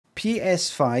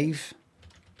PS5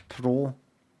 Pro.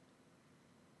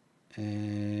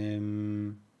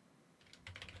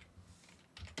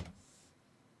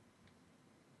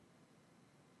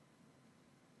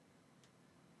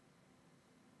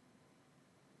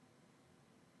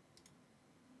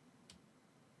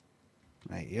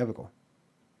 Right, here we go.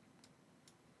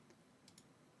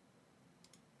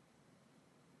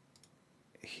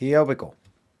 Here we go.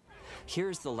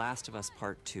 Here's The Last of Us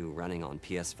Part 2 running on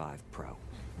PS5 Pro.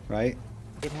 Right.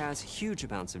 It has huge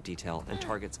amounts of detail and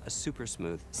targets a super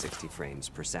smooth 60 frames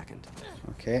per second.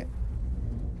 Okay.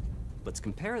 Let's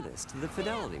compare this to the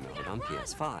fidelity mode on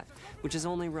PS5, which is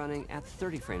only running at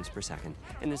 30 frames per second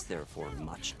and is therefore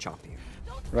much choppier.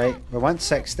 Right, we want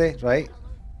 60, right?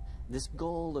 This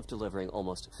goal of delivering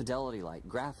almost fidelity-like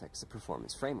graphics at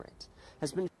performance frame rates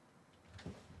has been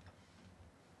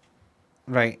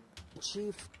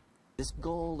achieved. This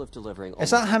goal of delivering is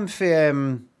that him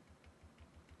for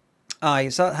aye,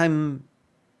 is that him?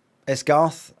 It's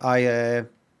Garth.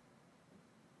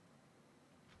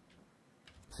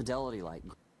 fidelity-like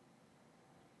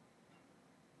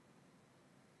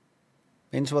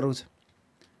Wayne's World.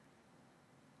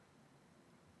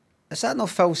 Is that not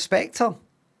Phil Spector?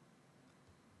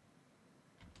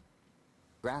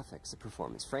 graphics at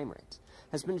performance frame rates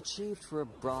has been achieved for a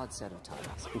broad set of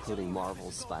titles, including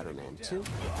Marvel's Spider-Man 2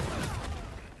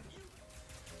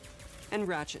 and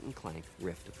Ratchet & Clank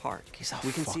Rift Apart.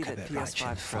 We can see that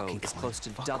PS5 Pro is close to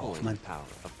doubling the power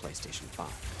of PlayStation 5.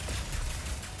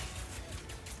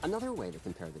 Another way to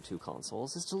compare the two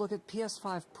consoles is to look at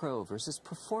PS5 Pro versus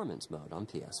performance mode on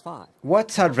PS5.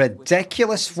 What a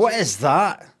ridiculous... What is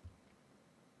that?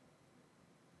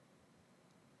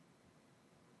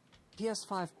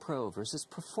 PS5 Pro versus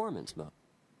performance mode.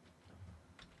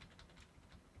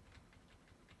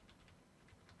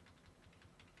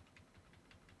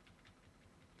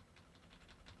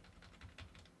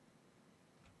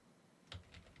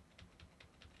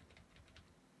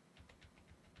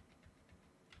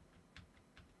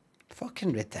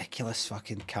 Fucking ridiculous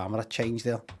fucking camera change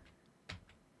there.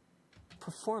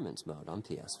 Performance mode on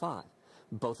PS5,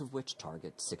 both of which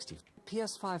target 60.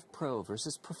 PS5 Pro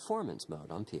versus performance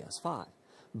mode on PS5,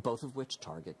 both of which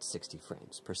target 60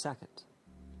 frames per second.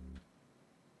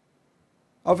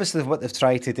 Obviously what they've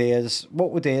tried to do is,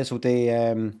 what we'll do is we'll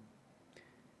do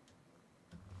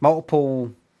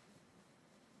multiple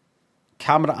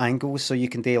camera angles, so you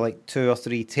can do like 2 or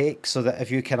 3 takes, so that if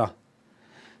you kind of,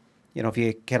 you know, if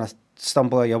you kind of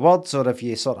stumble on your words, or if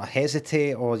you sort of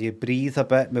hesitate or you breathe a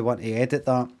bit, we want to edit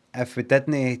that. If we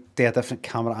didn't do a different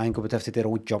camera angle, we'd have to do an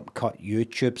old jump cut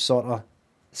YouTube sort of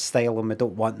style, and we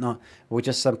don't want that. We'll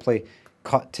just simply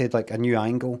cut to like a new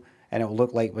angle, and it'll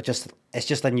look like it's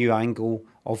just a new angle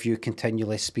of you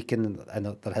continually speaking, and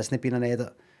there hasn't been an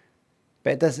edit.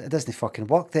 But it doesn't fucking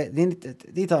work. They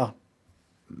need a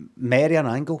merrier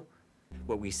angle.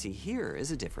 What we see here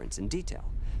is a difference in detail.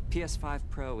 PS5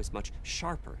 Pro is much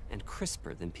sharper and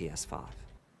crisper than PS5.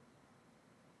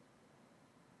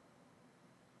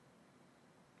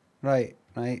 Right,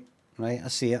 I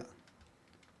see it.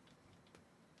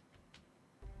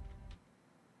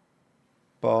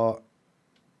 But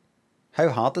how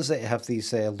hard is it to have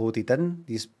these loaded in,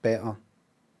 these better?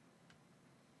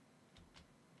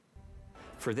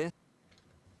 For this,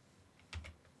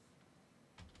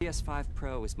 PS5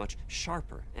 Pro is much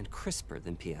sharper and crisper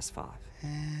than PS5.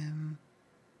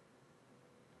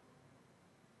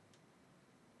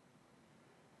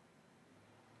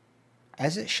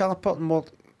 Is it sharper and more?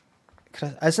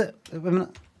 Is it? Wait a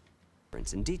minute.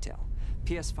 Difference in detail.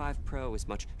 PS5 Pro is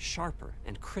much sharper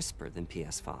and crisper than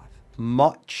PS5.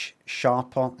 Much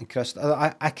sharper and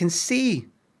crisper. I can see.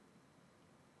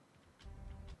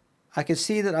 I can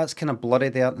see that that's kind of blurry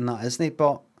there and that, isn't it?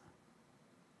 But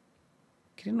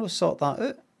can you not sort that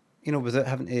out? You know, without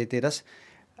having to do this.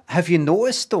 Have you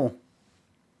noticed though?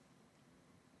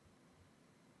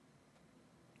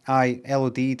 Aye,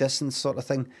 LOD distance sort of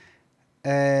thing.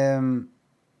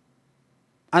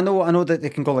 I know that they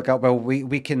can go like that. Well,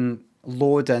 we can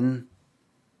load in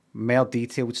more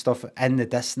detailed stuff in the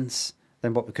distance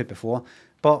than what we could before.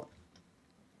 But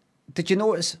did you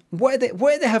notice what are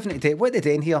they having to do? What are they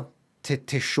doing here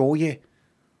to show you?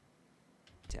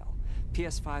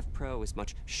 PS5 Pro is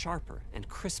much sharper and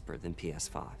crisper than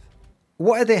PS5.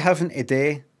 What are they having to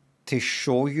do to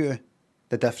show you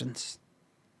the difference?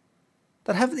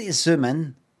 They're having to zoom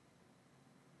in.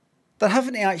 They're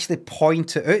having to actually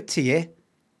point it out to you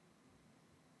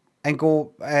and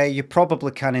go, you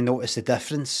probably can't notice the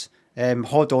difference.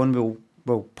 Hold on,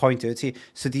 we'll point it out to you.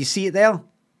 So do you see it there?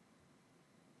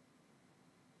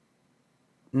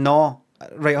 No.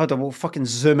 Right, hold on, we'll fucking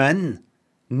zoom in.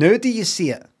 Now do you see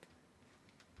it?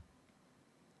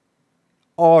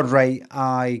 All right,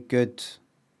 aye, good.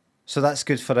 So that's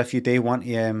good for if you do want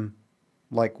to,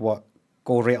 like what,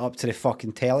 go right up to the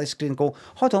fucking telly screen and go,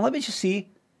 hold on, let me just see.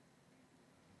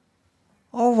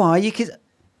 Oh, why, you could...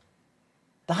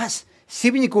 That's...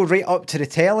 See when you go right up to the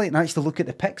telly and actually look at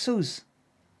the pixels.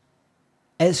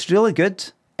 It's really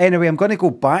good. Anyway, I'm going to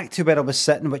go back to where I was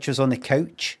sitting, which was on the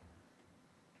couch.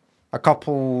 A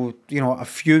couple, you know, a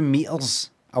few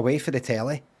meters away from the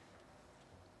telly.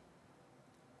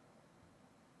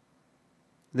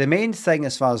 The main thing,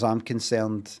 as far as I'm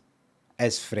concerned,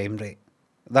 is frame rate.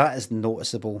 That is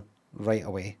noticeable right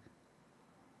away.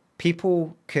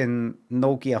 People can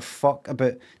no give a fuck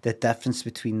about the difference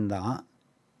between that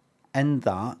and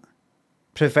that,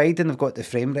 providing they've got the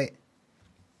frame rate.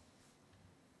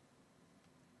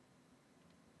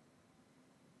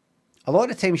 A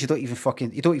lot of times you don't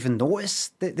even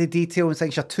notice the detail and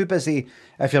things. You're too busy,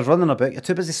 if you're running about, you're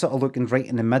too busy sort of looking right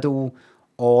in the middle,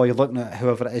 or you're looking at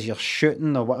whoever it is you're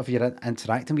shooting or whatever you're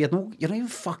interacting with. You're not even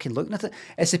fucking looking at it.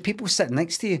 It's the people sitting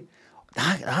next to you.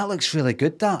 That looks really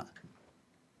good, that.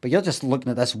 But you're just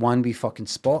looking at this one wee fucking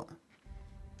spot.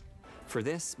 For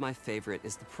this, my favorite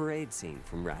is the parade scene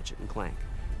from Ratchet and Clank.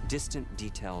 Distant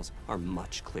details are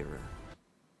much clearer.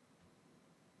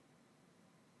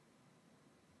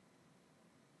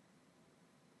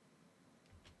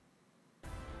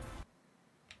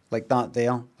 Like that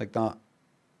there, like that.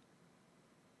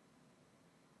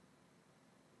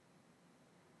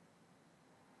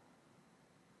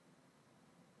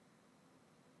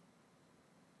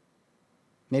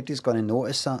 Nobody's going to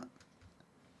notice that.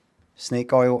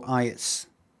 Snake oil, aye, it's...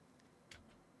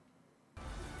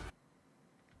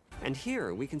 And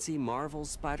here we can see Marvel's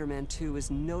Spider-Man 2 is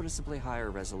noticeably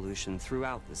higher resolution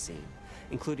throughout the scene,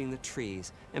 including the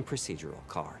trees and procedural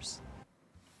cars.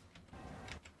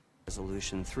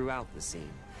 Resolution throughout the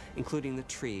scene, including the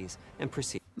trees and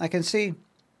procedural. I can see.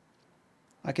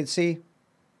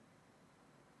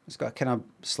 It's got a kind of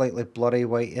slightly blurry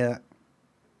white in it.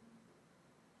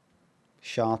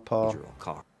 Sharper.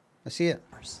 Car. I see it.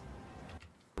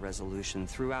 Resolution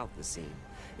throughout the scene,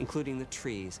 including the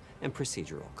trees and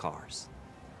procedural cars.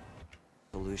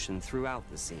 Resolution throughout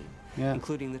the scene,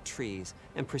 including the trees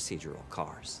and procedural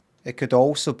cars. It could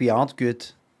also be argued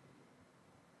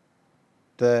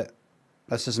that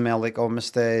this is more like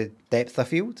almost a depth of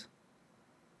field,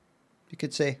 you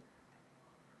could say.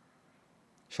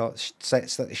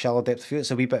 Slightly shallow depth of field.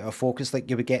 It's a wee bit of focus like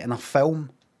you would get in a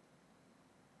film.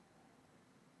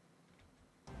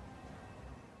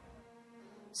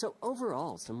 So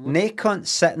overall, nae cunt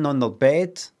sitting on their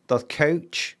bed, their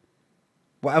couch,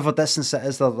 whatever distance it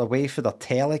is, they're away for their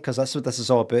telly, because that's what this is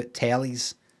all about,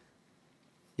 tellies.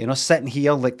 You know, sitting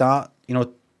here like that, you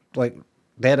know, like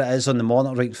there it is on the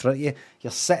monitor right in front of you.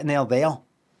 You're sitting there.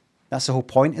 That's the whole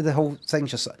point of the whole thing.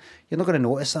 Just you're not going to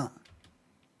notice that.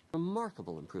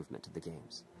 Remarkable improvement to the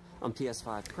games. On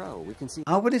PS5 Pro, we can see...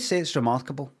 I wouldn't say it's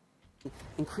remarkable.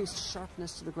 Increased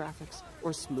sharpness to the graphics,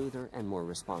 or smoother and more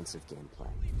responsive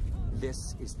gameplay.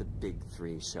 This is the big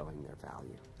three showing their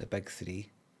value. The big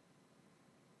three.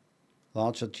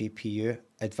 Larger GPU,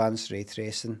 advanced ray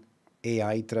tracing,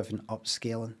 AI-driven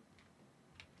upscaling.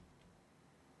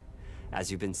 As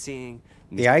you've been seeing...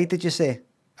 AI, did you say?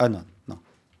 Oh, no.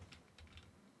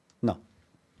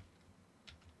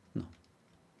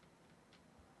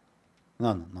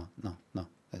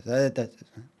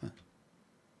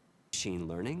 Machine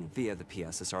learning via the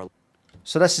PSSR.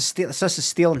 So this is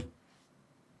stealing.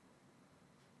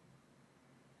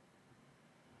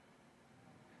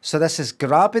 So this is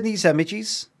grabbing these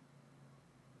images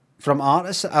from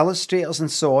artists, illustrators and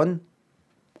so on,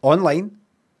 online,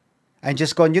 and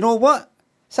just going, you know what?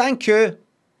 Thank you.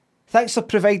 Thanks for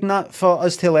providing that for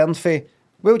us to learn for.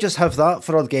 We'll just have that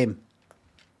for our game.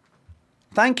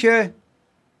 Thank you.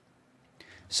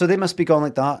 So they must be going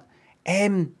like that.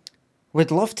 We'd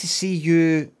love to see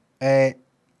you,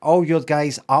 all your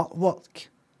guys' artwork.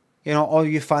 You know, all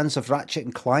you fans of Ratchet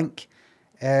and Clank.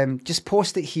 Just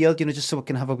post it here, you know, just so we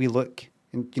can have a wee look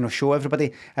and, you know, show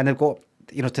everybody. And they'll go,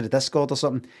 you know, to the Discord or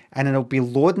something. And then they'll be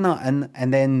loading that in,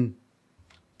 and then...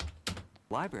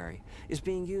 Library is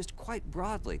being used quite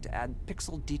broadly to add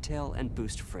pixel detail and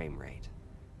boost frame rate.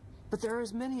 But there are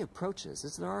as many approaches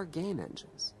as there are game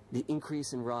engines. The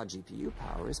increase in raw GPU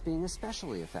power is being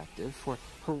especially effective for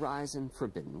Horizon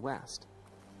Forbidden West.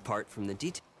 Apart from the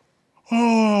detail...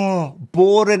 Oh,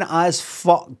 boring as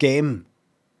fuck game.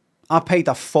 I paid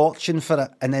a fortune for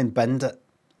it and then binned it.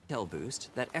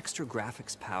 Boost, that extra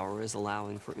graphics power is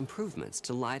allowing for improvements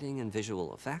to lighting and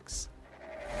visual effects,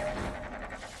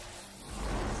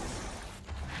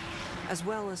 as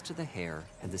well as to the hair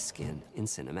and the skin in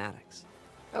cinematics.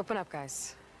 Open up,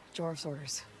 guys. Jorv's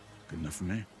orders. Good enough for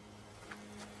me.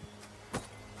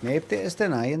 Nobody is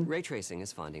denying. Ray tracing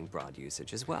is finding broad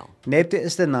usage as well. Nobody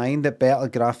is denying that better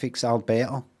graphics are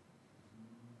better.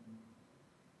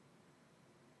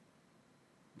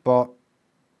 But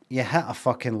you hit a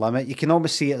fucking limit. You can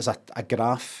almost see it as a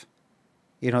graph.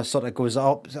 You know, it sort of goes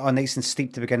up, nice and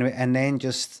steep to begin with, and then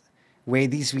just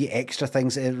with these wee extra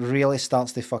things, it really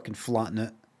starts to fucking flatten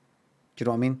out. Do you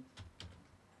know what I mean?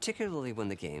 Particularly when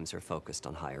the games are focused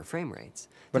on higher frame rates.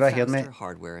 What the I hear, faster mate?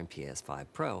 hardware in PS5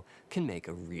 Pro can make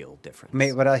a real difference.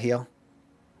 Mate, what I hear?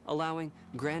 Allowing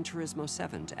Gran Turismo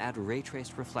 7 to add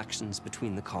ray-traced reflections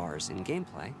between the cars in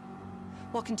gameplay,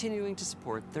 while continuing to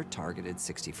support their targeted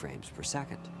 60 frames per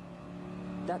second.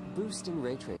 That boost in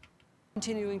ray tracing,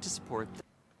 continuing to support.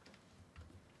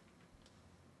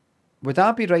 Would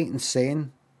I be right in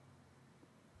saying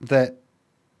that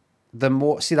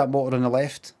see that motor on the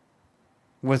left?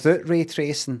 Without ray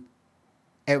tracing,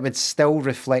 it would still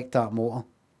reflect that motor.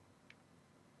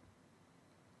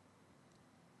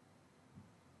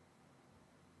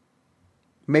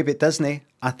 Maybe it doesn't.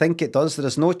 I think it does. There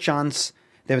is no chance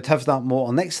they would have that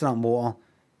motor next to that motor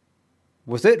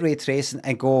without ray tracing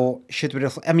and go, should we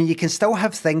reflect? I mean, you can still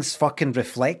have things fucking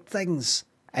reflect things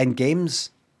in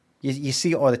games. You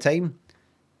see it all the time.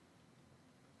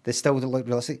 They still don't look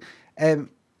realistic.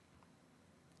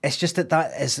 It's just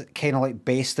that is kind of like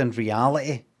based in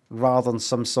reality rather than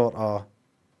some sort of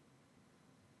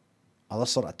other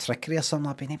sort of trickery or something.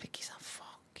 I've been able to give a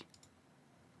fuck.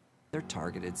 Their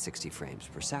targeted 60 frames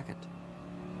per second.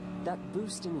 That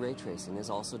boost in ray tracing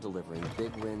is also delivering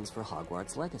big wins for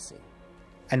Hogwarts Legacy.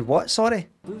 And what, sorry?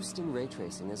 Boost in ray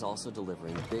tracing is also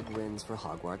delivering big wins for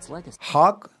Hogwarts Legacy.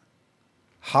 Hog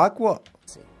what?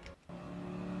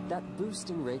 That boost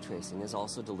in ray tracing is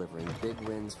also delivering big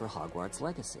wins for Hogwarts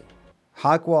Legacy.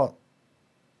 Hog what?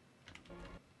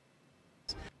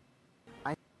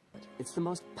 It's the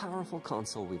most powerful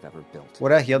console we've ever built.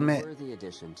 What I hear, mate? Worthy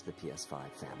addition to the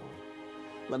PS5 family.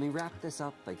 Let me wrap this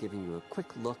up by giving you a quick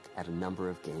look at a number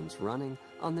of games running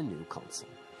on the new console.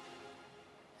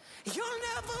 You'll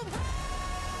never...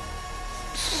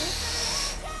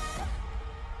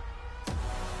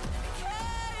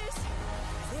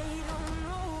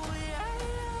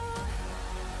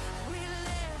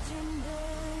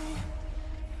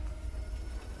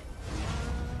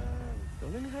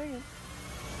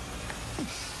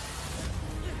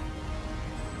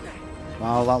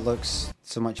 Wow, that looks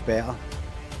so much better.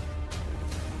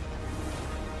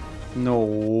 No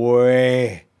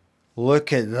way.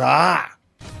 Look at that.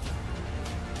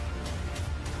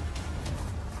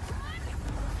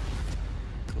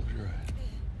 Close your eyes.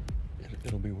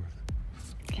 It'll be worth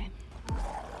it. Okay.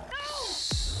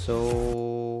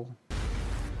 So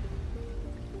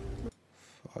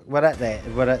fuck. We're at the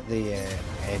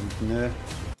end now.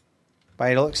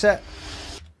 By the looks of it.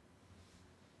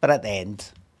 We're at the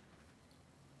end.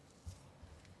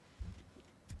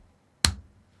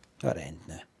 We're at the end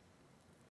now.